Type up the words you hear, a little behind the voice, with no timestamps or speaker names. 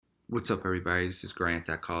What's up, everybody? This is Grant,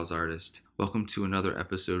 that calls artist. Welcome to another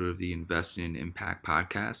episode of the Investing in Impact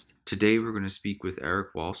podcast. Today, we're going to speak with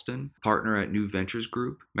Eric Walston, partner at New Ventures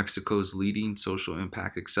Group, Mexico's leading social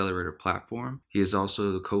impact accelerator platform. He is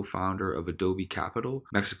also the co-founder of Adobe Capital,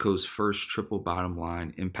 Mexico's first triple bottom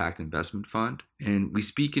line impact investment fund. And we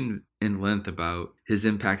speak in length about his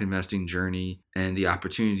impact investing journey and the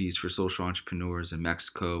opportunities for social entrepreneurs in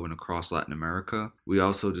Mexico and across Latin America. We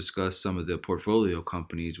also discuss some of the portfolio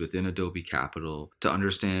companies within Adobe Capital to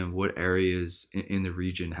understand what areas in the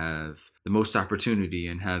region have the most opportunity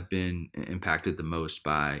and have been impacted the most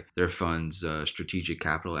by their fund's strategic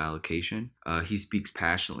capital allocation. He speaks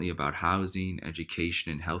passionately about housing,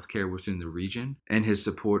 education, and healthcare within the region, and his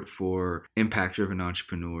support for impact-driven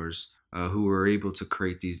entrepreneurs who are able to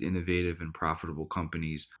create these innovative and profitable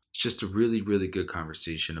companies. It's just a really, really good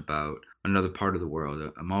conversation about another part of the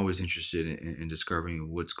world. I'm always interested in discovering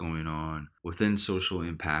what's going on within social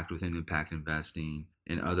impact, within impact investing,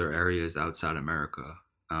 in other areas outside America,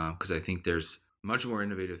 because I think there's much more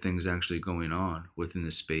innovative things actually going on within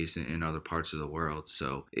this space in other parts of the world.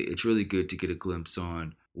 So it's really good to get a glimpse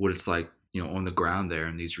on what it's like, on the ground there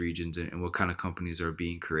in these regions, and what kind of companies are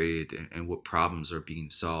being created and what problems are being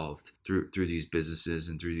solved through these businesses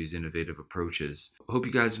and through these innovative approaches. I hope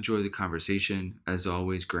you guys enjoy the conversation. As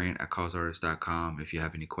always, Grant at callsartist.com if you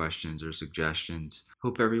have any questions or suggestions.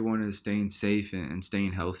 Hope everyone is staying safe and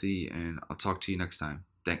staying healthy, and I'll talk to you next time.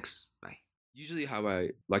 Thanks. Bye. Usually how I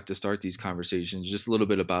like to start these conversations, just a little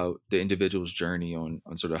bit about the individual's journey on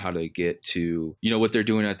sort of how to get to, what they're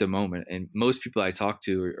doing at the moment. And most people I talk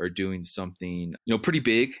to are doing something, pretty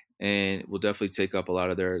big, and will definitely take up a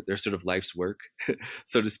lot of their sort of life's work,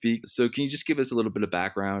 so to speak. So can you just give us a little bit of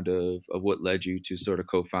background of what led you to sort of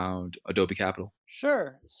co-found Adobe Capital?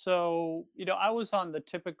 Sure. So, I was on the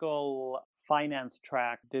typical finance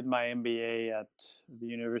track, did my MBA at the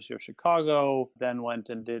University of Chicago, then went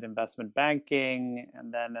and did investment banking,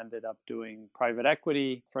 and then ended up doing private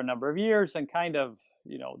equity for a number of years. And kind of,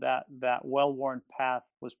 that well-worn path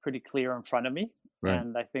was pretty clear in front of me. Right.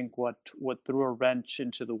 And I think what threw a wrench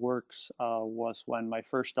into the works was when my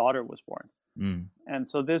first daughter was born. Mm. And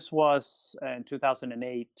so this was in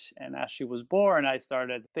 2008. And as she was born, I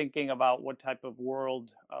started thinking about what type of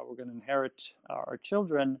world we're going to inherit our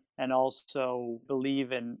children, and also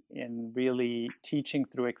believe in really teaching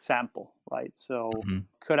through example, right? So Mm-hmm.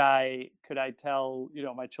 could I tell,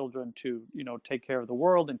 my children to, take care of the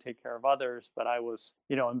world and take care of others, but I was,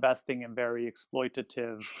 investing in very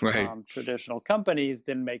exploitative Right. traditional companies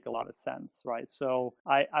didn't make a lot of sense, right? So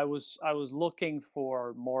I was looking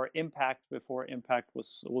for more impact before impact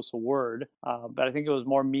was a word, but I think it was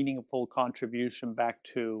more meaningful contribution back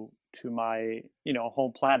to my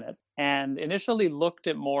home planet, and initially looked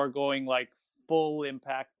at more going like full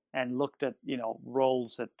impact, and looked at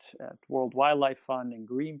roles at World Wildlife Fund and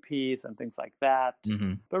Greenpeace and things like that.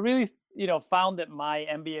 Mm-hmm. But really, found that my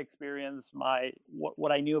MBA experience, my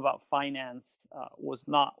what I knew about finance was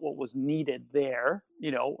not what was needed there.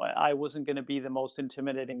 I wasn't going to be the most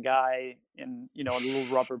intimidating guy in a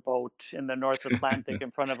little rubber boat in the North Atlantic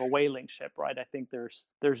in front of a whaling ship, right? I think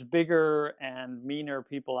there's bigger and meaner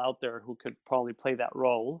people out there who could probably play that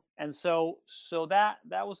role. And so that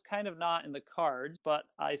was kind of not in the cards, but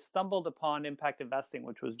I stumbled upon impact investing,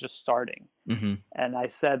 which was just starting. Mm-hmm. And I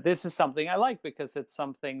said, this is something I like because it's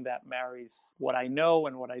something that marries what I know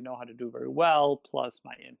and what I know how to do very well, plus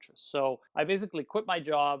my interests. So I basically quit my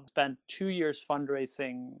job, spent 2 years fundraising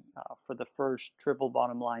for the first triple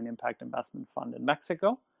bottom line impact investment fund in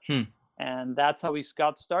Mexico. Hmm. And that's how we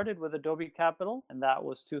got started with Adobe Capital. And that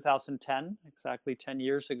was 2010, exactly 10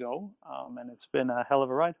 years ago. And it's been a hell of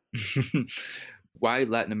a ride. Why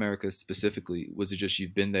Latin America specifically? Was it just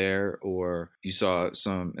you've been there, or you saw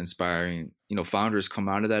some inspiring, founders come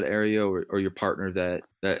out of that area, or your partner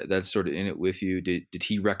that's sort of in it with you? Did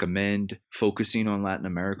he recommend focusing on Latin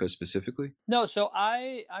America specifically? No, so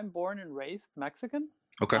I'm born and raised Mexican.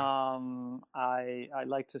 Okay. I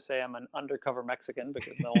like to say I'm an undercover Mexican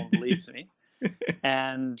because no one believes me.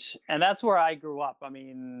 And that's where I grew up. I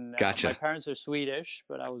mean, Gotcha. my parents are Swedish,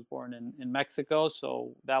 but I was born in Mexico,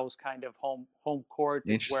 so that was kind of home court.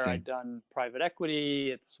 It's where Interesting. I'd done private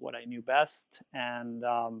equity. It's what I knew best, and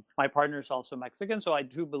my partner is also Mexican, so I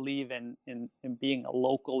do believe in being a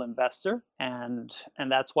local investor, and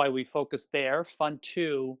that's why we focus there. Fund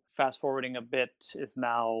two, fast forwarding a bit, is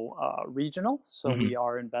now regional, so Mm-hmm. we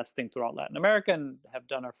are investing throughout Latin America and have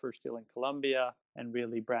done our first deal in Colombia, and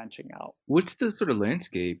really branching out. What's the sort of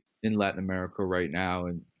landscape in Latin America right now?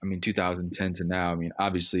 And I mean, 2010 to now, I mean,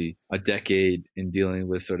 obviously a decade in dealing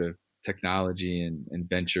with sort of technology and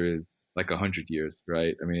venture is like 100 years,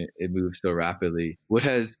 right? I mean, it moves so rapidly. What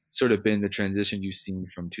has sort of been the transition you've seen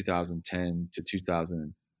from 2010 to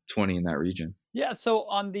 2020 in that region? Yeah, so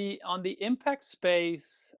on the impact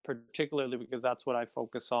space, particularly because that's what I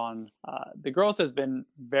focus on, the growth has been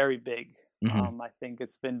very big. Hmm. I think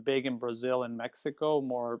it's been big in Brazil and Mexico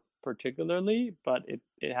more particularly, but it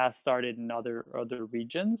has started in other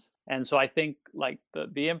regions. And so I think like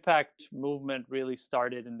the impact movement really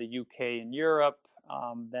started in the UK and Europe.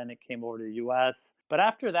 Then it came over to the US. But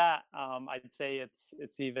after that, I'd say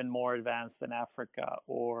it's even more advanced in Africa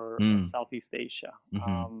or Mm. Southeast Asia,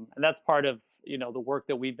 Hmm. and that's part of the work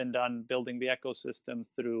that we've been done building the ecosystem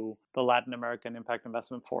through the Latin American Impact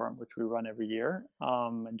Investment Forum, which we run every year,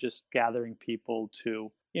 and just gathering people to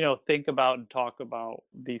think about and talk about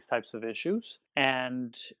these types of issues.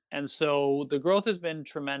 And so the growth has been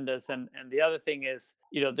tremendous. And the other thing is,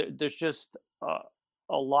 there's just uh,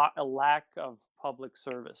 a lack of public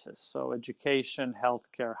services, so education,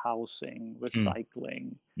 healthcare, housing,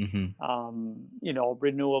 recycling, Hmm.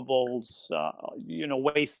 renewables,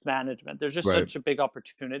 waste management. There's just Right. such a big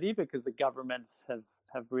opportunity because the governments have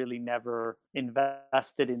really never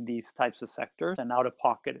invested in these types of sectors, and out of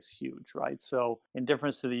pocket is huge, right? So in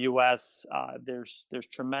difference to the U.S., there's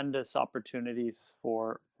tremendous opportunities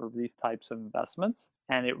for these types of investments,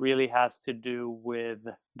 and it really has to do with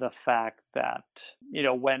the fact that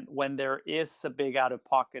when there is a big out of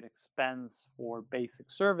pocket expense for basic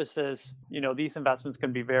services, these investments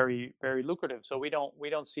can be very very lucrative. So we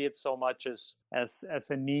don't see it so much as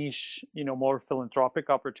a niche, more philanthropic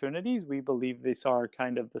opportunities. We believe these are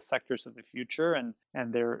kind of the sectors of the future, and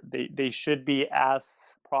they should be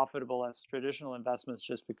as profitable as traditional investments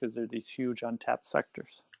just because they're these huge untapped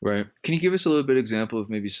sectors. Right. Can you give us a little bit example of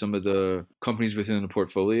maybe some of the companies within the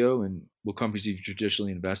portfolio and what companies you've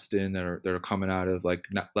traditionally invested in that are coming out of like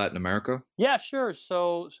Latin America? Yeah, sure.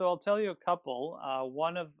 So I'll tell you a couple.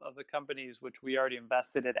 One of the companies which we already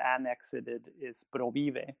invested in and exited is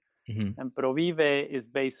Provive. Hmm. And Provive is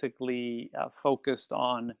basically focused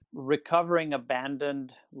on recovering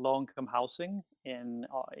abandoned low-income housing in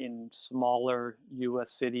smaller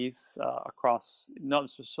U.S. cities across no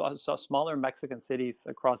so smaller Mexican cities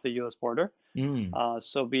across the U.S. border. Mm.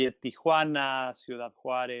 So be it Tijuana, Ciudad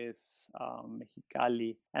Juarez,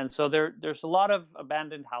 Mexicali, and so there's a lot of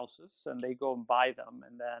abandoned houses, and they go and buy them,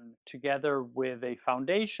 and then together with a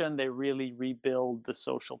foundation, they really rebuild the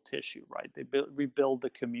social tissue, right? They rebuild the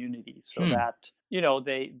community so Hmm. that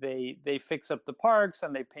they fix up the parks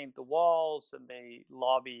and they paint the walls and they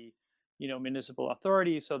lobby municipal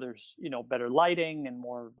authorities, so there's better lighting and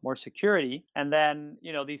more security. And then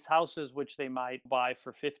these houses which they might buy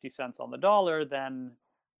for 50 cents on the dollar, then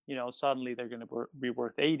suddenly they're going to be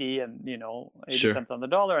worth 80, and 80 Sure. cents on the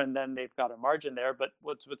dollar, and then they've got a margin there. But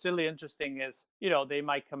what's really interesting is they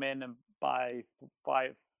might come in and buy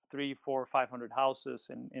five, three, four, 500 houses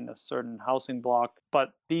in a certain housing block.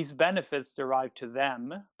 But these benefits derive to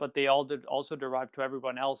them, but they all did also derive to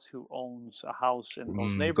everyone else who owns a house in those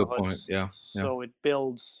Mm, good point. neighborhoods. Yeah. Yeah. So it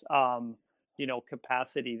builds,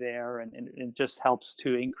 capacity there, and it just helps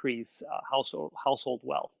to increase household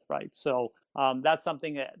wealth, right? So that's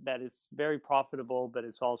something that is very profitable, but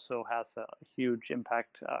it also has a huge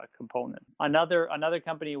impact component. Another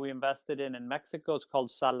company we invested in Mexico is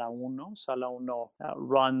called Sala Uno. Sala Uno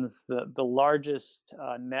runs the largest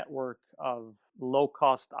network of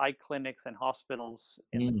low-cost eye clinics and hospitals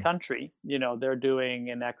in the Mm. country. They're doing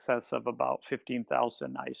in excess of about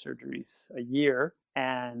 15,000 eye surgeries a year.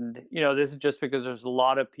 And this is just because there's a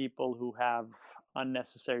lot of people who have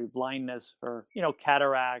unnecessary blindness for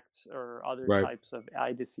cataracts or other Right. types of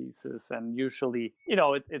eye diseases, and usually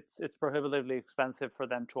it's prohibitively expensive for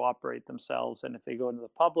them to operate themselves. And if they go into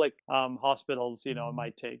the public hospitals, it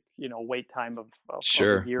might take wait time of a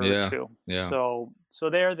Sure. year or Yeah. two. Yeah. So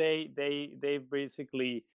there they've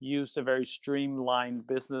basically used a very streamlined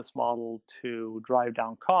business model to drive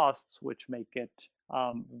down costs, which make it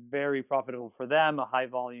very profitable for them, a high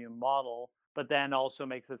volume model, but then also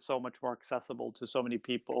makes it so much more accessible to so many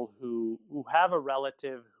people who have a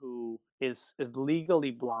relative who is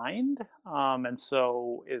legally blind, and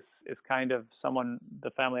so is kind of someone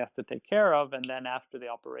the family has to take care of, and then after the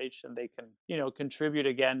operation they can contribute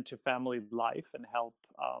again to family life and help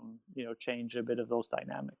change a bit of those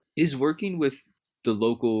dynamics. Is working with the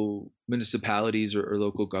local municipalities or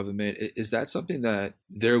local government, is that something that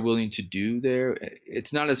they're willing to do there?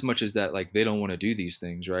 It's not as much as that like they don't want to do these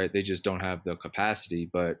things, right? They just don't have the capacity.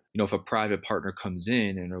 But if a private partner comes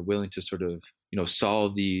in and are willing to sort of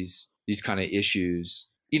solve these kind of issues,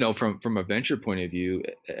 from a venture point of view,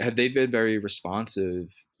 have they been very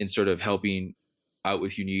responsive in sort of helping out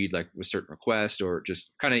if you need like a certain request, or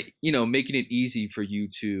just kind of, making it easy for you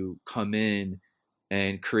to come in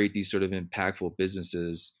and create these sort of impactful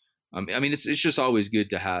businesses. I mean, it's just always good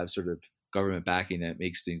to have sort of government backing that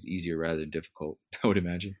makes things easier rather than difficult, I would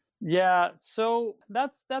imagine. Yeah, so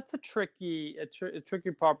that's a tricky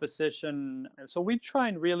proposition. And so we try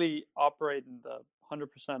and really operate in the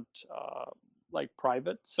 100% like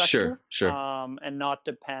private Sure, sector, sure. and not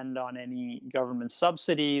depend on any government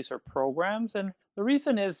subsidies or programs. And the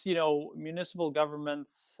reason is, municipal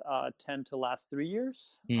governments tend to last 3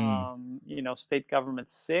 years. Mm, State government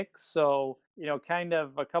 6. So kind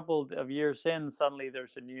of a couple of years in, suddenly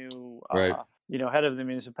there's a new right. head of the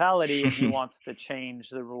municipality, and he wants to change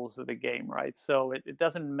the rules of the game, right? So it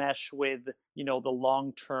doesn't mesh with the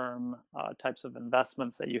long term types of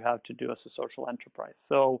investments that you have to do as a social enterprise.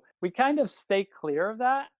 So we kind of stay clear of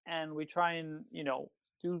that, and we try and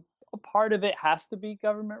do a part of it has to be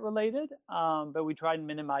government related, but we try and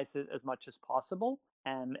minimize it as much as possible,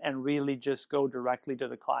 and really just go directly to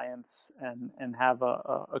the clients, and have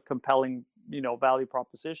a compelling value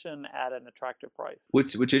proposition at an attractive price.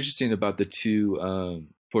 What's interesting about the two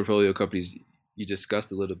portfolio companies you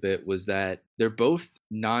discussed a little bit was that they're both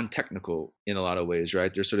non-technical in a lot of ways,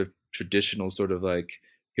 right? They're sort of traditional, sort of like,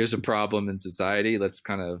 here's a problem in society, let's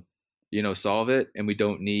kind of solve it, and we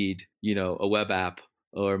don't need a web app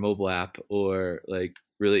or a mobile app or like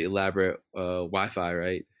really elaborate Wi-Fi,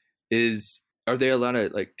 right? Are there a lot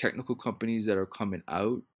of like technical companies that are coming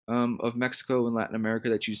out of Mexico and Latin America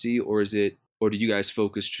that you see, or do you guys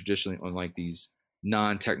focus traditionally on like these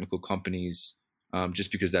non-technical companies,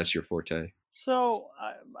 just because that's your forte? So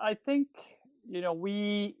I think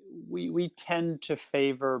we tend to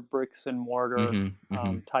favor bricks and mortar Hmm.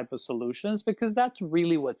 Hmm. type of solutions, because that's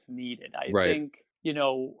really what's needed. I Right. think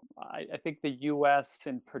I think the U.S.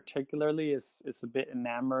 in particularly is a bit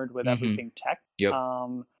enamored with Hmm. everything tech. Yep.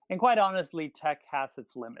 And quite honestly, tech has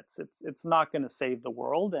its limits. It's not going to save the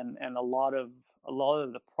world, and a lot of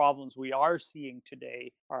the problems we are seeing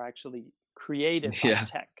today are actually created by Yeah.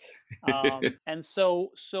 tech. And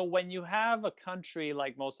so when you have a country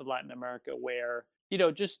like most of Latin America, where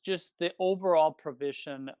just the overall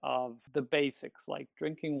provision of the basics like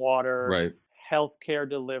drinking water, Right. healthcare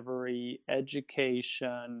delivery,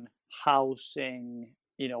 education, housing,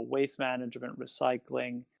 waste management,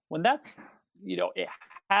 recycling, when that's it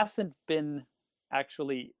hasn't been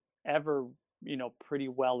actually ever pretty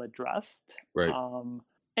well addressed. Right.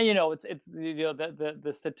 And it's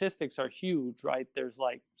the statistics are huge, right? There's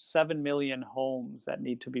like 7 million homes that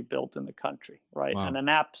need to be built in the country, right? And Wow. an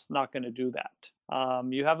app's not going to do that.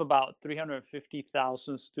 You have about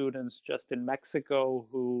 350,000 students just in Mexico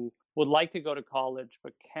who would like to go to college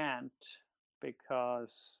but can't,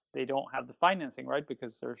 because they don't have the financing, right?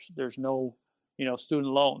 Because there's no student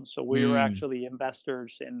loans. So we were Mm, actually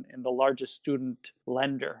investors in the largest student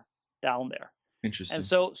lender down there. And interesting.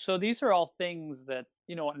 so these are all things that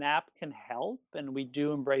an app can help, and we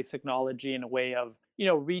do embrace technology in a way of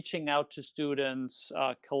reaching out to students,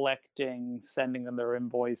 collecting, sending them their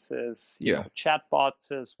invoices, Yeah. chat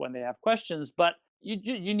boxes when they have questions. But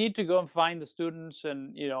you need to go and find the students,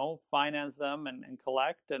 and finance them, and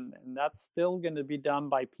collect, and that's still going to be done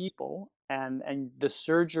by people. And the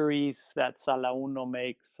surgeries that Sala Uno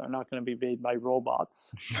makes are not going to be made by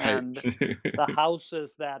robots. Right. And the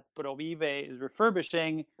houses that Provive is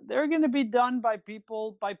refurbishing, they're going to be done by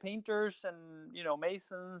people, by painters, and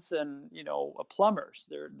masons, and plumbers.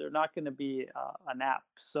 They're not going to be an app.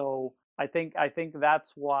 So I think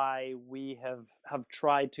that's why we have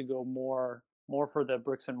tried to go more for the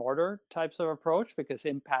bricks and mortar types of approach, because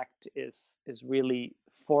impact is really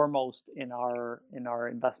foremost in our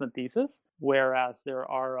investment thesis. Whereas there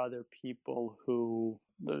are other people who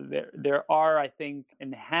there are, I think,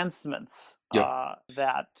 enhancements Yep.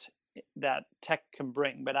 that tech can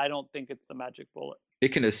bring, but I don't think it's the magic bullet.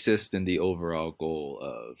 It can assist in the overall goal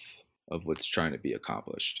of what's trying to be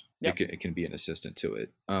accomplished. Yep. It can be an assistant to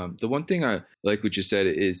it. The one thing I like what you said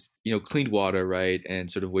is clean water, right, and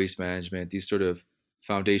sort of waste management. These sort of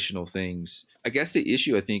foundational things. I guess the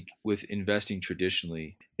issue I think with investing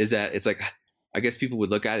traditionally is that it's like, I guess people would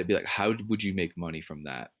look at it and be like, how would you make money from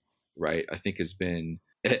that, right? I think has been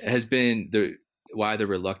the why the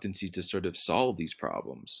reluctancy to sort of solve these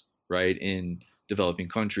problems, right, in developing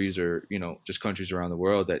countries, or just countries around the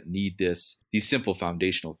world that need these simple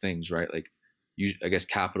foundational things, right? Like, I guess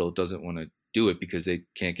capital doesn't want to do it because they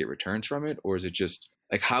can't get returns from it, or is it just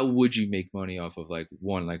like, how would you make money off of like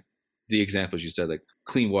one, like the examples you said, like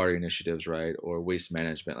clean water initiatives, right, or waste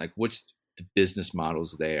management? Like, what's the business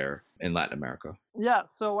models there in Latin America? Yeah,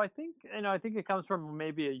 so I think it comes from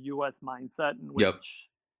maybe a U.S. mindset, in Yep. which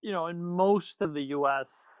in most of the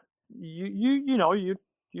US,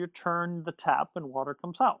 you turn the tap and water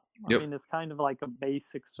comes out. I Yep. mean, it's kind of like a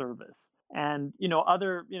basic service. And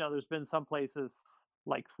there's been some places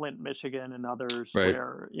like Flint, Michigan, and others Right.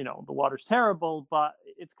 where the water's terrible, but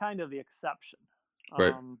it's kind of the exception.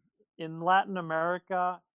 Right. Um, in Latin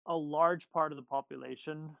America, a large part of the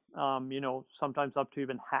population, sometimes up to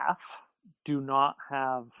even half, do not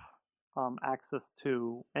have access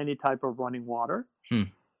to any type of running water. Hmm.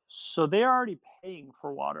 So they're already paying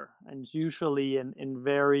for water, and usually in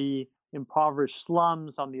very impoverished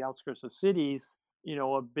slums on the outskirts of cities,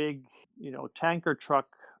 a big, tanker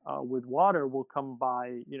truck with water will come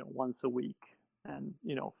by, once a week and,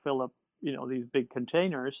 fill up, these big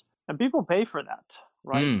containers, and people pay for that,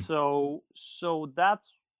 right? Hmm. So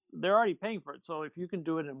that's they're already paying for it. So if you can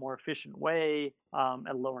do it in a more efficient way,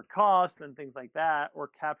 at lower cost and things like that, or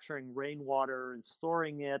capturing rainwater and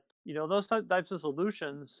storing it, those types of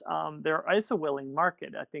solutions, there is a willing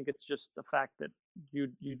market. I think it's just the fact that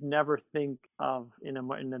you'd never think of in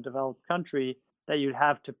a developed country that you'd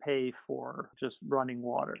have to pay for just running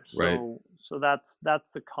water. Right. So that's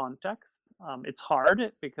the context. It's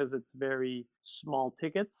hard because it's very small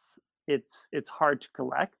tickets. It's hard to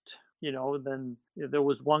collect. Then there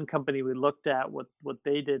was one company we looked at. What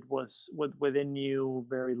they did was within new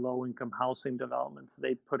very low income housing developments,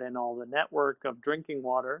 they put in all the network of drinking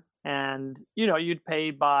water, and you'd pay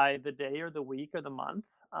by the day or the week or the month,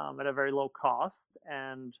 at a very low cost.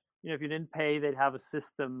 And if you didn't pay, they'd have a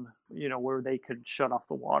system where they could shut off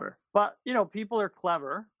the water. But people are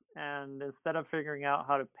clever, and instead of figuring out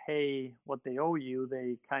how to pay what they owe you,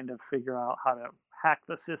 they kind of figure out how to hack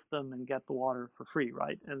the system and get the water for free,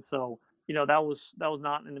 right? And so that was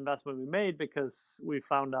not an investment we made, because we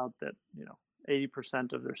found out that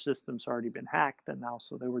 80% of their systems already been hacked, and now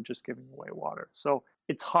so they were just giving away water. So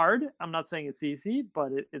it's hard. I'm not saying it's easy,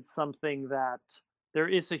 but it's something that there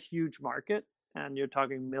is a huge market, and you're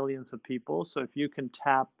talking millions of people. So if you can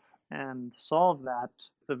tap and solve that,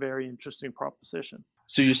 it's a very interesting proposition.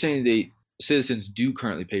 So you're saying they citizens do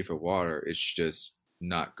currently pay for water. It's just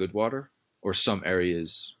not good water, or some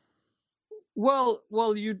areas. Well,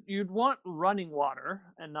 you'd want running water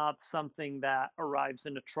and not something that arrives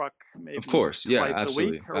in a truck Of maybe course. Yeah. twice a week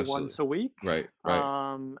Absolutely. or Absolutely. once a week. Right.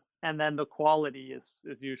 Right. And then the quality is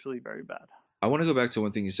usually very bad. I want to go back to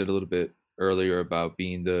one thing you said a little bit earlier about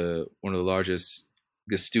being the one of the largest,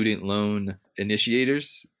 I guess, student loan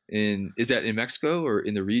initiators. Is that in Mexico or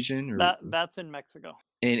in the region, or That's in Mexico.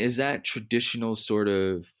 and is that traditional sort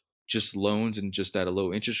of just loans and just at a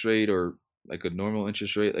low interest rate, or like a normal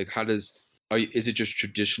interest rate? Like how does is it just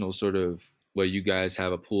traditional sort of where you guys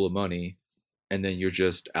have a pool of money and then you're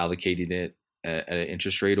just allocating it at an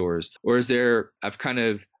interest rate, or is there?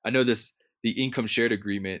 I know this, the income shared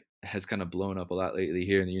agreement has kind of blown up a lot lately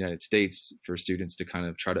here in the United States for students to kind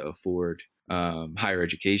of try to afford higher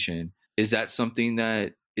education. Is that something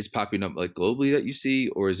that is popping up like globally that you see,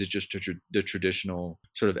 or is it just the traditional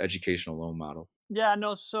sort of educational loan model? Yeah,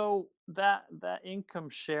 no. So that income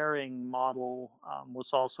sharing model, was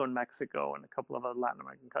also in Mexico and a couple of other Latin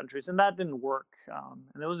American countries, and that didn't work.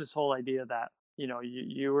 And there was this whole idea that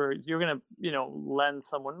you're gonna lend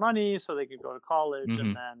someone money so they could go to college, and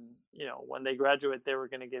Hmm. then when they graduate, they were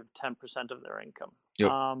gonna give 10% of their income.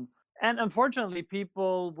 Yep. And unfortunately,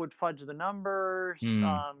 people would fudge the numbers,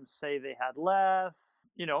 Mm. say they had less.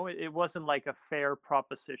 It wasn't like a fair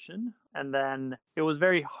proposition. And then it was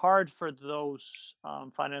very hard for those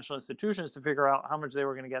financial institutions to figure out how much they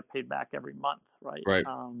were going to get paid back every month, right? Right.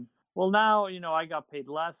 Well, now, I got paid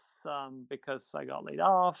less, because I got laid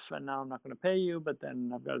off, and now I'm not going to pay you, but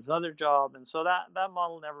then I've got this other job. And so that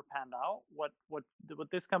model never panned out. What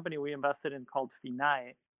this company we invested in called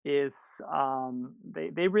Finai is,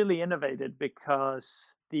 they really innovated,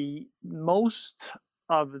 because the most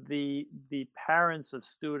of the parents of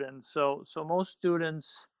students, so most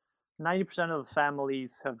students, 90% of the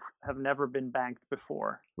families have never been banked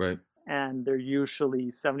before, Right. and they're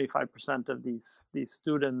usually 75% of these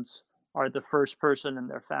students are the first person in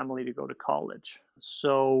their family to go to college.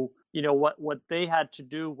 So what they had to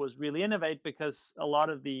do was really innovate, because a lot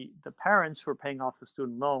of the parents who are paying off the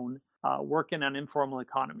student loan work in an informal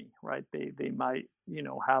economy, right? They might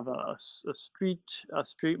have a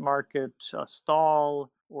street market, a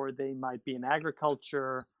stall, or they might be in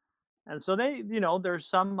agriculture. And so there's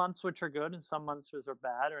some months which are good and some months which are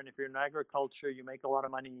bad. And if you're in agriculture, you make a lot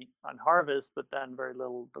of money on harvest, but then very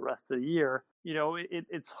little the rest of the year.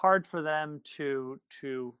 It's hard for them to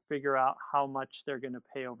figure out how much they're going to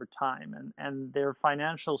pay over time, and their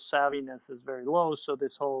financial savviness is very low. So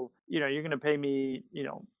this whole, you're going to pay me,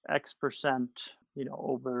 X percent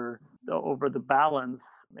over the balance.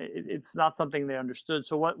 It's not something they understood.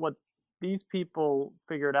 So what these people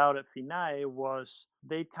figured out at Finai was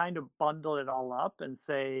they kind of bundle it all up and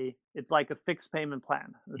say it's like a fixed payment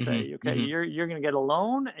plan. They say, okay, Hmm. you're going to get a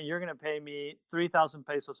loan and you're going to pay me 3,000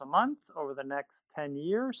 pesos a month over the next 10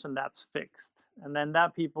 years, and that's fixed. And then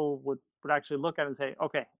that people would actually look at it and say,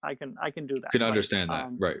 okay, I can do that, Can right? understand that.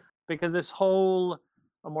 Right. Because this whole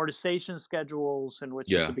amortization schedules in which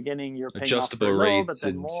at Yeah. the beginning you're paying off Adjustable very low, but rates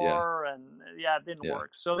then and yeah. more, and yeah, it didn't Yeah.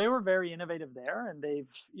 work. So they were very innovative there, and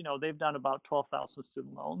they've done about 12,000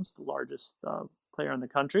 student loans, the largest player in the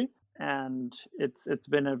country. And it's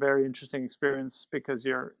been a very interesting experience because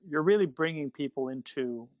you're really bringing people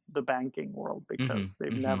into the banking world Hmm. because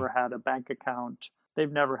they've Hmm. never had a bank account,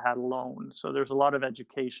 they've never had a loan, so there's a lot of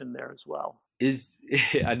education there as well.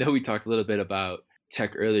 I know we talked a little bit about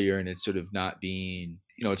tech earlier, and it's sort of not being,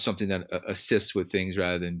 it's something that assists with things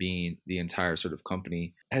rather than being the entire sort of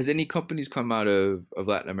company. Has any companies come out of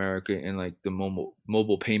Latin America in like the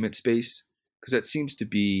mobile payment space? Because that seems to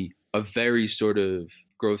be a very sort of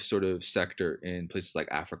growth sort of sector in places like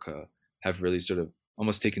Africa, have really sort of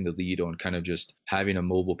almost taken the lead on kind of just having a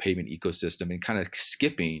mobile payment ecosystem and kind of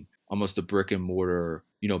skipping almost the brick and mortar,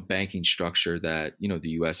 banking structure that, the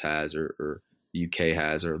US has or the UK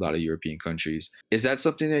has, or a lot of European countries. Is that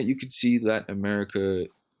something that you could see Latin America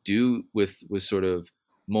do with sort of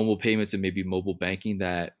mobile payments and maybe mobile banking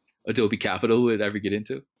that Adobe Capital would ever get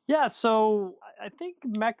into? Yeah, so I think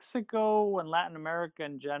Mexico and Latin America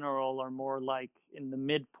in general are more like in the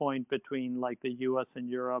midpoint between like the US and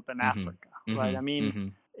Europe and Mm-hmm. Africa, right? Mm-hmm. I mean, Mm-hmm.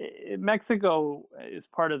 Mexico is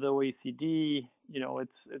part of the OECD.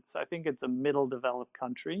 It's I think it's a middle developed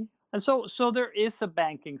country. And so there is a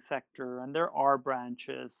banking sector and there are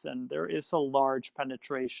branches and there is a large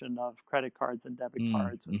penetration of credit cards and debit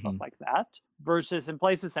cards and stuff Mm-hmm. like that. Versus in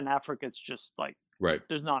places in Africa, it's just like Right.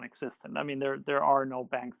 there's non-existent. I mean, there are no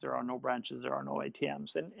banks, there are no branches, there are no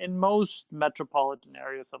ATMs. In most metropolitan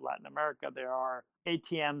areas of Latin America, there are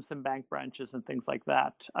ATMs and bank branches and things like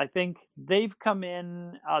that. I think they've come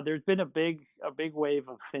in. There's been a big wave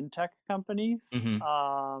of fintech companies,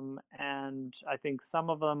 Mm-hmm. and I think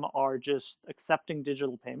some of them are just accepting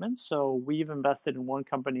digital payments. So we've invested in one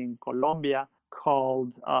company in Colombia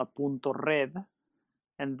called Punto Red,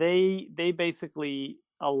 and they basically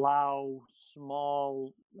allow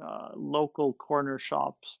small local corner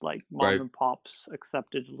shops like mom Right. and pops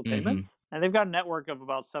accept digital Mm-hmm. payments, and they've got a network of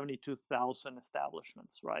about 72,000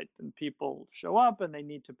 establishments, right? And people show up and they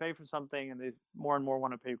need to pay for something, and they more and more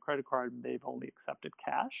want to pay credit card, and they've only accepted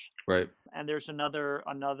cash. Right. And there's another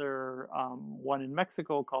one in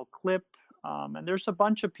Mexico called Clip, and there's a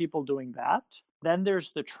bunch of people doing that. Then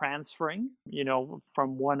there's the transferring,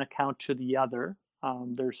 from one account to the other.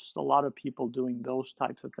 There's a lot of people doing those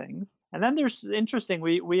types of things. And then there's interesting,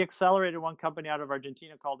 we accelerated one company out of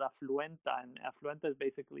Argentina called Affluenta, and Affluenta is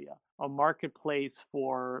basically a marketplace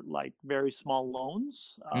for like very small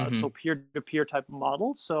loans, Mm-hmm. so peer-to-peer type of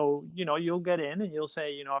model. So you'll get in and you'll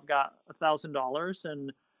say, I've got $1,000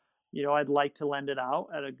 and I'd like to lend it out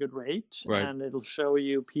at a good rate, Right. and it'll show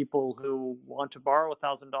you people who want to borrow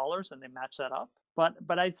 $1,000 and they match that up.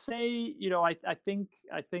 But I'd say, I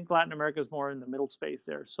think Latin America is more in the middle space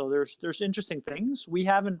there. So there's interesting things. We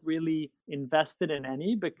haven't really invested in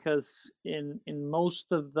any because in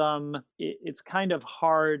most of them it's kind of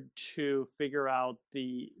hard to figure out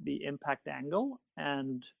the impact angle,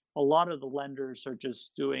 and a lot of the lenders are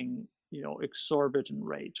just doing exorbitant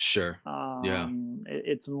rates. Sure. Yeah.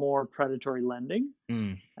 It's more predatory lending,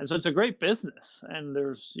 Mm. and so it's a great business, and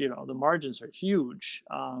there's the margins are huge.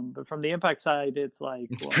 But from the impact side, it's like,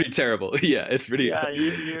 It's well, pretty terrible. Yeah, it's pretty. yeah,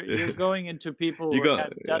 you're going into people You who are go.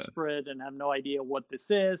 kind of Yeah. desperate and have no idea what this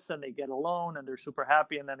is, and they get a loan and they're super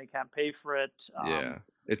happy, and then they can't pay for it. Yeah.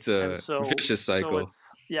 It's And a vicious cycle.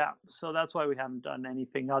 so that's why we haven't done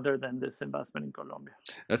anything other than this investment in Colombia.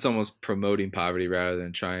 That's almost promoting poverty rather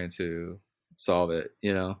than trying to solve it.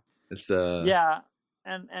 It's Yeah,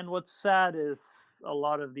 and what's sad is a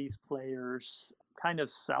lot of these players kind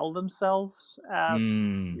of sell themselves as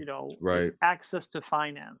this right, access to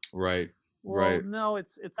finance. right, Well, right, no,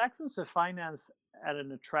 it's access to finance at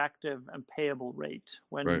an attractive and payable rate.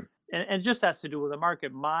 right, And it just has to do with the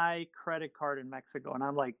market. My credit card in Mexico, and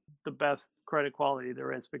I'm like the best credit quality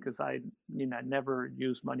there is because I never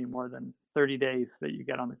use money more than 30 days that you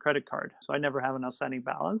get on the credit card. So I never have an outstanding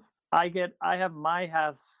balance. My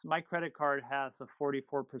credit card has a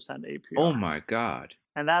 44% Oh APR. my God.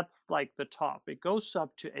 And that's like the top. It goes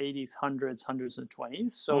up to 80s, 100s, and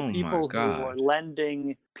 20s. So Oh my people who are God.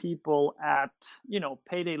 lending people at,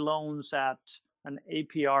 payday loans at an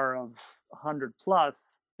APR of 100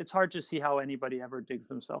 plus, it's hard to see how anybody ever digs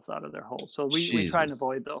themselves out of their hole. So we try and Jesus,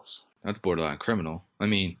 avoid those. that's borderline criminal. I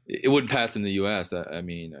mean, it wouldn't pass in the U.S. I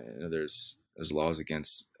mean, I know there's laws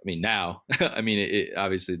against. I mean, now, I mean,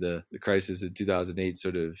 obviously the crisis in 2008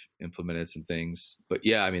 sort of implemented some things, but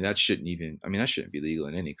yeah, I mean, that shouldn't even. I mean, that shouldn't be legal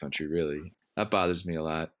in any country, really. That bothers me a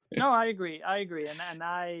lot. No, I agree. I agree, and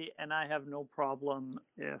I have no problem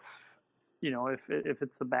if if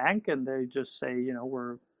it's a bank and they just say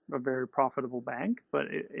we're a very profitable bank, but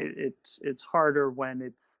it's harder when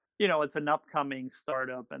it's an upcoming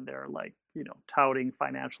startup and they're like touting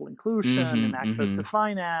financial inclusion and Mm-hmm. access to Mm-hmm.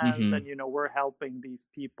 finance, Mm-hmm. and we're helping these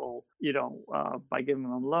people by giving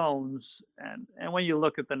them loans, and when you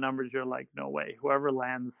look at the numbers you're like, no way, whoever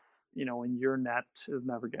lands in your net is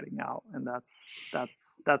never getting out, and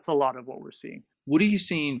that's a lot of what we're seeing. What are you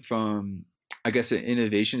seeing from, I guess, an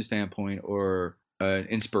innovation standpoint or an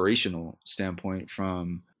inspirational standpoint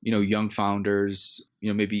from, young founders?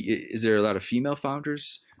 Maybe is there a lot of female founders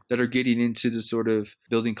that are getting into the sort of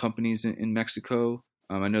building companies in Mexico?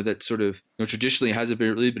 I know that sort of, traditionally hasn't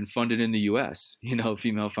really been funded in the U.S.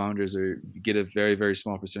 Female founders get a very, very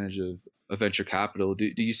small percentage of venture capital.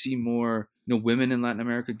 Do you see more, women in Latin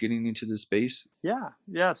America getting into the space?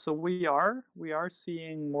 Yeah. So we are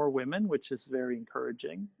seeing more women, which is very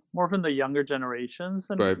encouraging. More from the younger generations,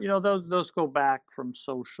 and Right, those go back from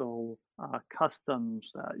social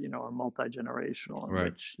customs that are multi generational, in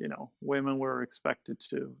right. which women were expected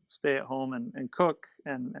to stay at home and cook,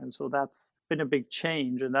 and so that's been a big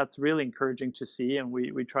change, and that's really encouraging to see, and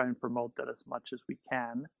we try and promote that as much as we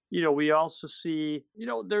can. We also see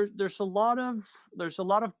there's a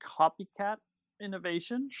lot of copycat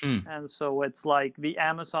innovation, Hmm. and so it's like the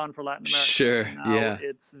Amazon for Latin America, Sure. and now Yeah.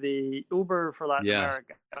 it's the Uber for Latin Yeah.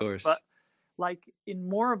 America. Of course. But like in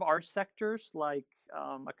more of our sectors, like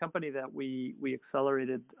a company that we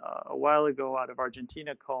accelerated a while ago out of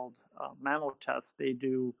Argentina called Mammo Test, they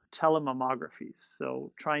do telemammographies,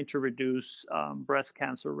 so trying to reduce breast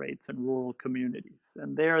cancer rates in rural communities.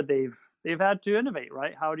 And there they've had to innovate,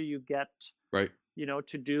 right? How do you get Right.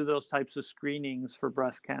 to do those types of screenings for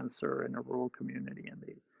breast cancer in a rural community? And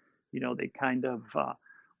they kind of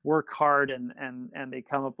work hard, and they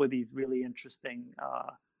come up with these really interesting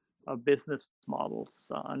business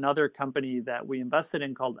models. Another company that we invested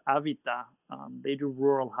in called Avita, they do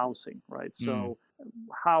rural housing, right? Mm. So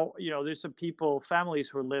how there's some families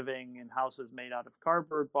who are living in houses made out of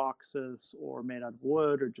cardboard boxes or made out of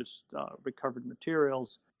wood or just recovered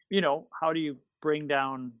materials. How do you bring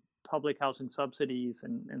down public housing subsidies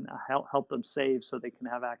and help them save so they can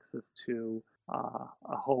have access to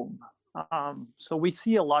a home? So we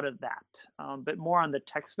see a lot of that, but more on the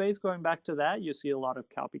tech space. Going back to that, you see a lot of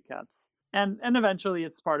copycats, and eventually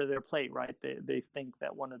it's part of their plate, right? They think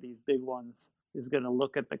that one of these big ones is going to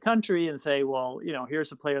look at the country and say, well,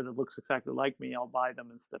 here's a player that looks exactly like me. I'll buy them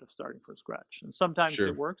instead of starting from scratch. And sometimes it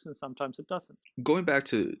Sure. works, and sometimes it doesn't. Going back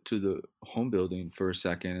to the home building for a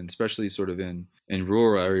second, and especially sort of in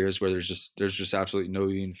rural areas where there's just absolutely no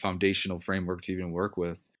even foundational framework to even work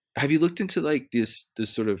with. Have you looked into like this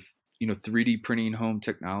sort of 3D printing home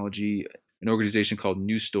technology? An organization called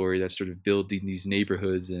New Story that's sort of building these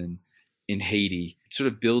neighborhoods in Haiti, sort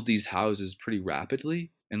of build these houses pretty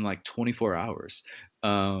rapidly in like 24 hours.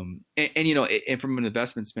 And from an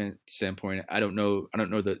investment standpoint, I don't know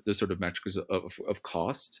the sort of metrics of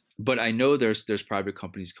cost, but I know there's private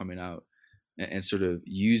companies coming out and sort of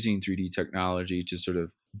using 3D technology to sort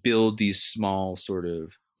of build these small sort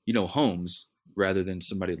of homes rather than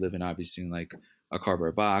somebody living obviously in like a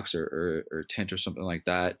cardboard box or a tent or something like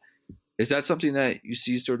that. Is that something that you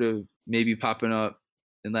see sort of maybe popping up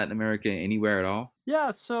in Latin America anywhere at all?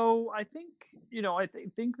 Yeah, so I think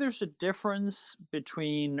there's a difference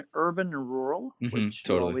between urban and rural, which you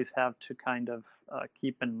Totally. always have to kind of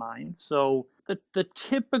keep in mind. So the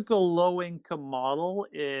typical low income model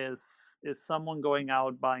is someone going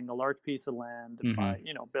out buying a large piece of land and Hmm. by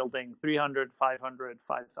building 300, 500,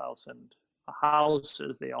 5,000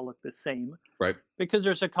 houses. They all look the same Right. because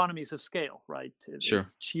there's economies of scale, right? Sure.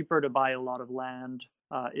 It's cheaper to buy a lot of land.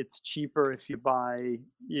 It's cheaper if you buy,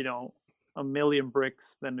 a million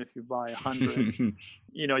bricks than if you buy 100.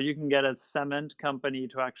 You can get a cement company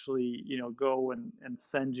to actually, go and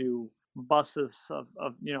send you buses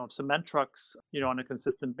of cement trucks, on a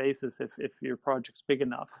consistent basis if your project's big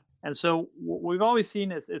enough. And so what we've always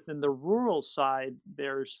seen is in the rural side,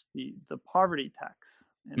 there's the poverty tax,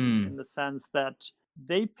 in Mm. the sense that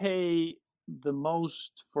they pay the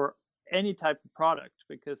most for any type of product,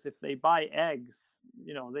 because if they buy eggs,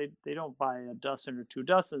 they don't buy a dozen or two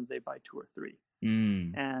dozens, they buy two or three.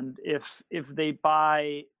 Mm. And if they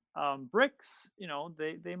buy bricks,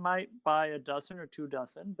 they might buy a dozen or 2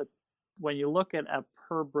 dozen, but when you look at a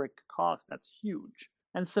per brick cost, that's huge.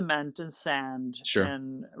 And cement and sand Sure.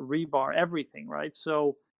 and rebar, everything, right?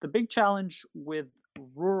 So the big challenge with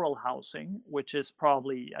rural housing, which is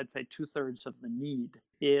probably I'd say 2/3 of the need,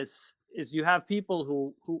 is you have people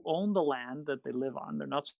who own the land that they live on. They're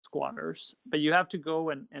not squatters, but you have to go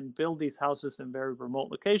and build these houses in very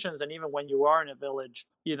remote locations. And even when you are in a village,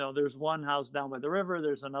 there's one house down by the river,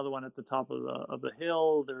 there's another one at the top of the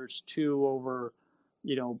hill, there's two over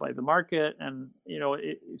by the market, and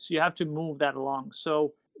so you have to move that along.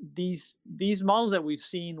 So these models that we've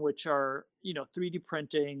seen, which are 3D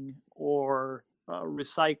printing or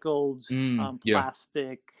recycled Yeah.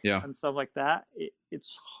 plastic Yeah. and stuff like that,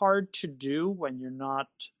 it's hard to do when you're not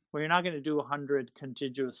going to do 100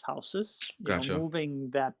 contiguous houses. Gotcha. Moving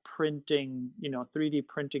that printing 3D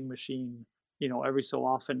printing machine every so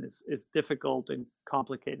often is difficult and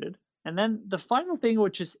complicated. And then the final thing,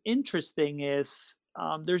 which is interesting, is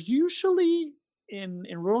there's usually in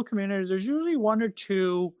rural communities, there's usually one or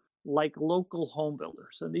two like local home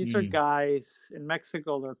builders. And these are Mm, guys in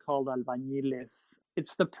Mexico, they're called albañiles.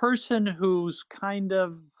 It's the person who's kind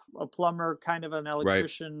of a plumber, kind of an right.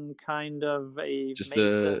 electrician, kind of a Just a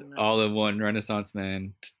mason. all-in-one Renaissance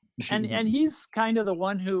man. And he's kind of the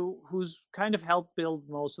one who's kind of helped build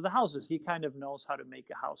most of the houses. He kind of knows how to make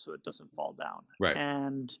a house so it doesn't fall down. Right.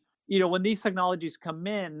 And when these technologies come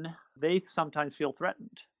in, they sometimes feel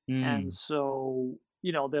threatened. And Mm, so,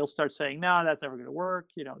 they'll start saying, no, that's never going to work.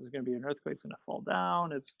 There's going to be an earthquake, it's going to fall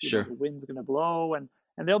down. It's, sure. the wind's going to blow. And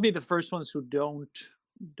they'll be the first ones who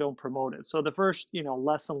don't promote it. So the first,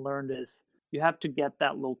 lesson learned is you have to get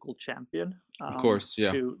that local champion Of course.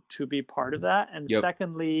 Yeah. to be part of that. And Yep.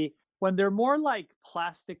 secondly, when they're more like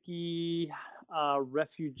plasticky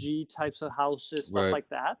refugee types of houses, stuff Right. like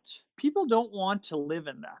that, people don't want to live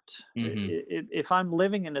in that. Hmm. If I'm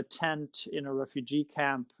living in a tent in a refugee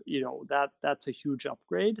camp, that's a huge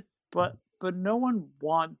upgrade. But no one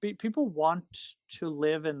people want to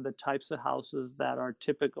live in the types of houses that are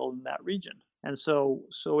typical in that region. And so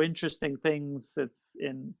interesting things. It's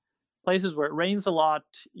in places where it rains a lot.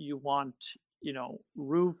 You want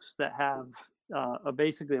roofs that have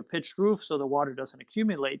basically a pitched roof so the water doesn't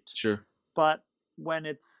accumulate. Sure. But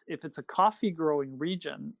if it's a coffee growing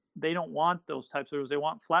region, they don't want those types of roofs. They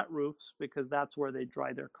want flat roofs because that's where they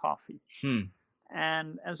dry their coffee. Hmm.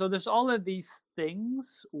 And so there's all of these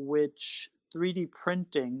things which 3D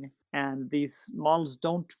printing and these models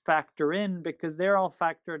don't factor in, because they're all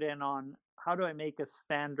factored in on how do I make a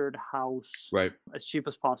standard house Right. as cheap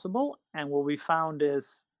as possible. And what we found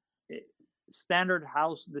is the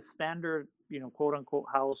standard, quote unquote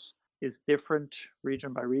house is different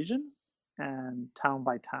region by region and town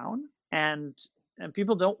by town. And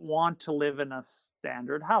people don't want to live in a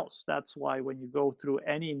standard house. That's why when you go through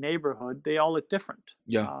any neighborhood, they all look different.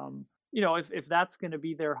 Yeah. If that's going to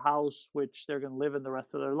be their house, which they're going to live in the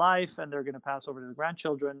rest of their life and they're going to pass over to the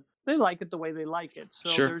grandchildren, they like it the way they like it. So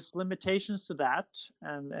Sure. there's limitations to that,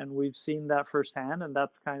 and we've seen that firsthand, and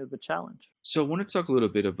that's kind of the challenge. So I want to talk a little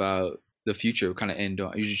bit about the future. Kind of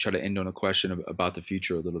I usually try to end on a question about the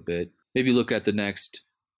future a little bit. Maybe look at the next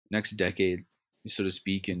decade, so to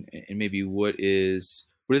speak, and maybe what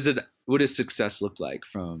does success look like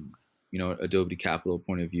from Adobe Capital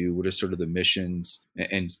point of view? What are sort of the missions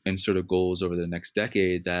and sort of goals over the next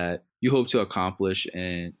decade that you hope to accomplish,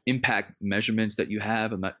 and impact measurements that you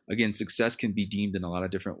have? Again, success can be deemed in a lot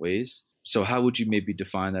of different ways. So how would you maybe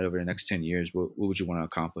define that over the next 10 years? What would you want to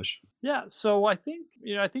accomplish? Yeah, so I think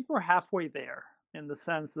we're halfway there, in the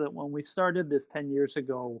sense that when we started this 10 years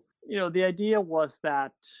ago, the idea was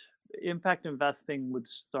that impact investing would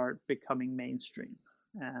start becoming mainstream,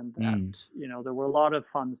 and that Mm, there were a lot of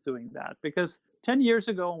funds doing that. Because 10 years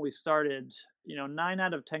ago when we started, 9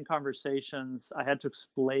 out of 10 conversations I had to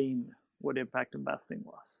explain what impact investing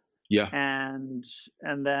was. yeah, And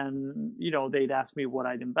then they'd ask me what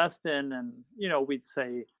I'd invest in, and we'd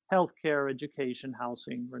say healthcare, education,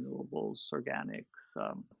 housing, renewables, organics,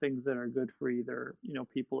 things that are good for either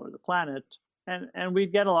people or the planet. And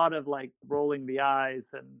we'd get a lot of like rolling the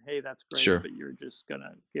eyes and, hey, that's great, sure, but you're just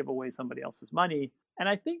gonna give away somebody else's money. And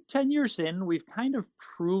I think 10 years in, we've kind of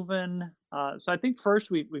proven. So I think first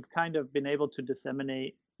we've kind of been able to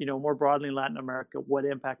disseminate more broadly in Latin America what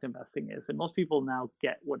impact investing is, and most people now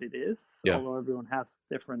get what it is, yeah, although everyone has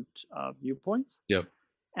different viewpoints. yep,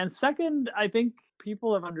 And second, I think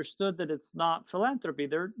people have understood that it's not philanthropy.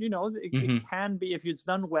 It hmm, can be, if it's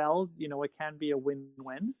done well, it can be a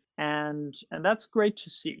win-win, and that's great to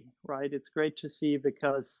see, right? It's great to see,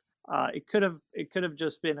 because it could have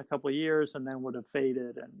just been a couple of years and then would have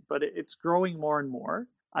faded, but it's growing more and more.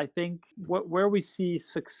 I think where we see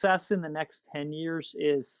success in the next 10 years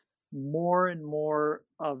is more and more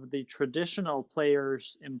of the traditional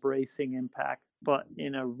players embracing impact, but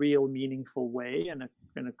in a real meaningful way, in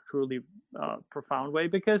a truly profound way,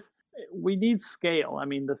 because we need scale. I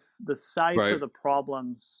mean, the size Right. of the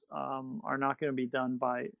problems are not going to be done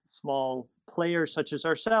by small players such as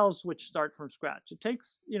ourselves, which start from scratch. It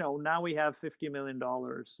takes, now we have $50 million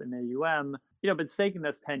in AUM, but it's taken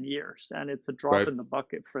us 10 years, and it's a drop Right. in the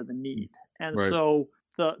bucket for the need. And Right. so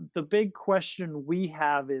the big question we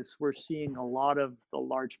have is we're seeing a lot of the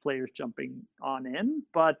large players jumping on in,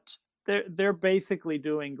 but they're basically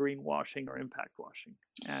doing greenwashing or impact washing,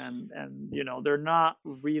 and they're not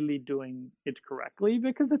really doing it correctly,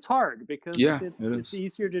 because it's hard, because Yeah, it it's is.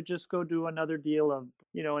 easier to just go do another deal of,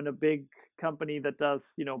 in a big company that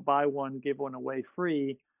does, buy one give one away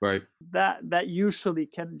free. Right. That usually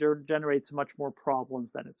generates much more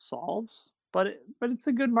problems than it solves. But it's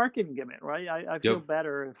a good marketing gimmick, right? I feel Yep.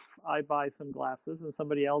 better if I buy some glasses and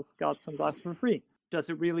somebody else got some glasses for free. Does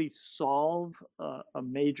it really solve a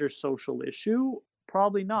major social issue?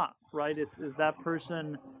 Probably not, right? Is that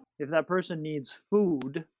person, if that person needs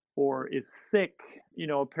food or is sick,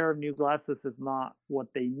 a pair of new glasses is not what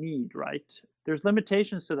they need, right? There's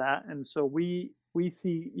limitations to that, and so we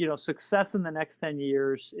see, success in the next 10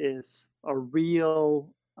 years is a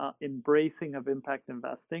real embracing of impact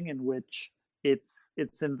investing, in which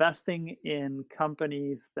it's investing in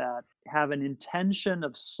companies that have an intention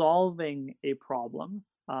of solving a problem,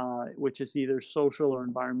 which is either social or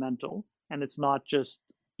environmental, and it's not just,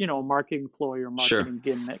 a marketing ploy or Sure. marketing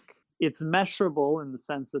gimmick. It's measurable in the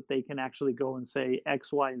sense that they can actually go and say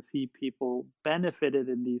X, Y, and Z people benefited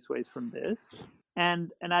in these ways from this.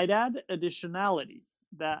 And I'd add additionality,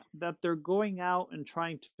 that they're going out and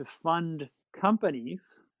trying to fund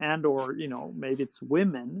companies, and or maybe it's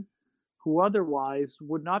women who otherwise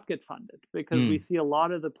would not get funded, because we see a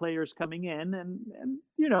lot of the players coming in, and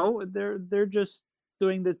they're just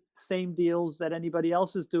doing the same deals that anybody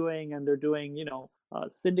else is doing, and they're doing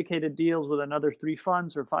syndicated deals with another 3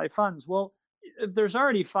 funds or 5 funds. Well, if there's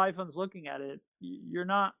already 5 funds looking at it, you're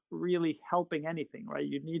not really helping anything, right?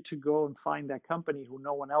 You need to go and find that company who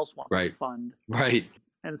no one else wants to fund. Right.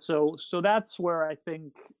 And so that's where I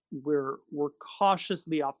think we're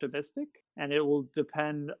cautiously optimistic, and it will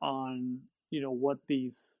depend on what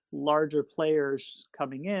these larger players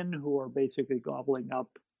coming in, who are basically gobbling up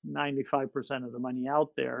 95% of the money out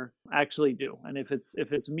there, actually do. And if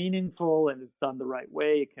it's meaningful and it's done the right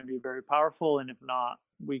way, it can be very powerful. And if not,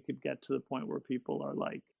 we could get to the point where people are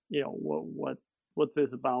like, what's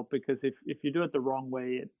this about? Because if you do it the wrong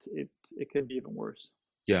way, it can be even worse.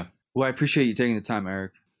 Yeah. Well, I appreciate you taking the time,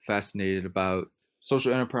 Eric. Fascinated about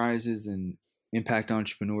social enterprises and impact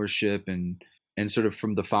entrepreneurship, and sort of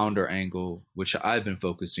from the founder angle, which I've been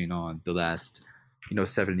focusing on the last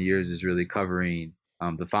 7 years, is really covering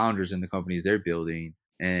the founders and the companies they're building.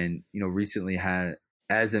 And recently,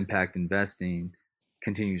 as impact investing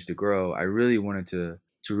continues to grow, I really wanted to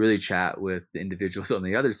really chat with the individuals on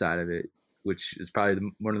the other side of it, which is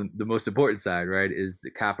probably one of the most important side, right? Is the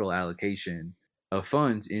capital allocation of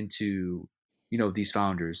funds into these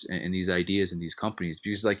founders and these ideas and these companies.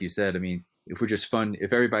 Because like you said, I mean, if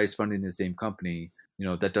everybody's funding the same company,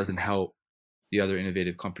 that doesn't help the other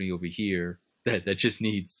innovative company over here that just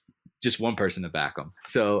needs just one person to back them.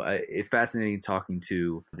 So it's fascinating talking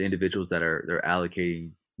to the individuals that they're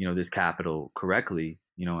allocating this capital correctly.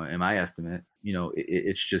 In my estimate,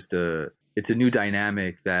 it's just it's a new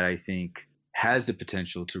dynamic that I think has the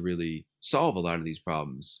potential to really solve a lot of these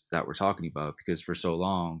problems that we're talking about, because for so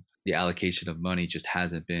long the allocation of money just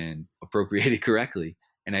hasn't been appropriated correctly.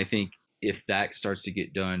 And I think if that starts to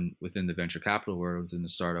get done within the venture capital world, within the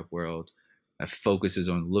startup world, that focuses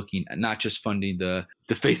on looking at not just funding the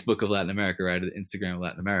Facebook of Latin America, right, or the Instagram of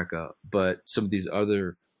Latin America, but some of these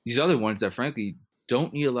other ones that frankly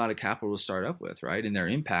don't need a lot of capital to start up with, right? And their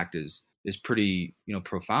impact is pretty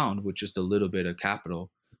profound with just a little bit of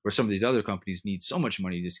capital, where some of these other companies need so much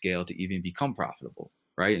money to scale to even become profitable,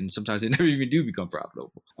 right? And sometimes they never even do become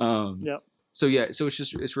profitable. So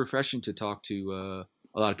it's refreshing to talk to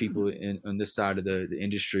a lot of people on this side of the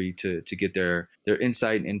industry to get their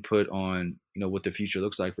insight and input on what the future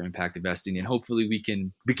looks like for impact investing, and hopefully we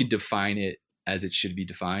can define it as it should be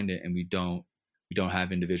defined, and we don't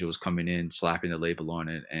have individuals coming in slapping the label on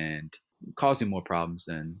it and causing more problems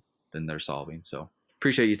than they're solving. So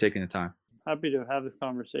appreciate you taking the time. Happy to have this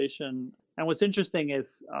conversation. And what's interesting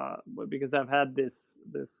is because I've had this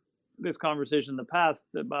conversation in the past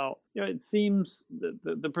about, it seems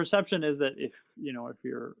the perception is that if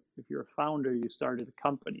you're a founder, you started a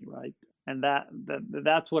company, right? And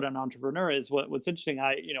that's what an entrepreneur is. What's interesting,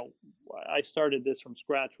 I started this from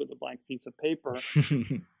scratch with a blank piece of paper.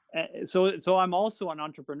 So I'm also an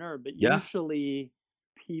entrepreneur, but Yeah. usually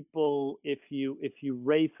people, if you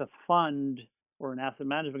raise a fund or an asset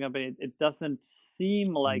management company, it doesn't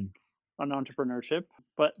seem like Mm. an entrepreneurship,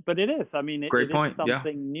 but it is. I mean, Great it is point. Yeah.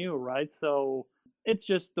 something new, right? So it's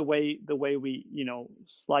just the way we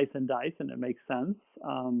slice and dice, and it makes sense.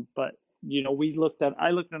 But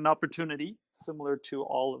I looked at an opportunity similar to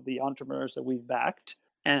all of the entrepreneurs that we've backed,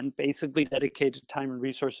 and basically dedicated time and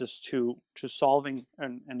resources to solving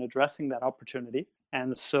and addressing that opportunity.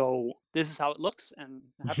 And so this is how it looks, and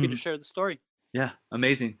happy to share the story. Yeah.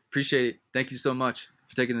 Amazing. Appreciate it. Thank you so much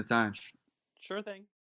for taking the time. Sure thing.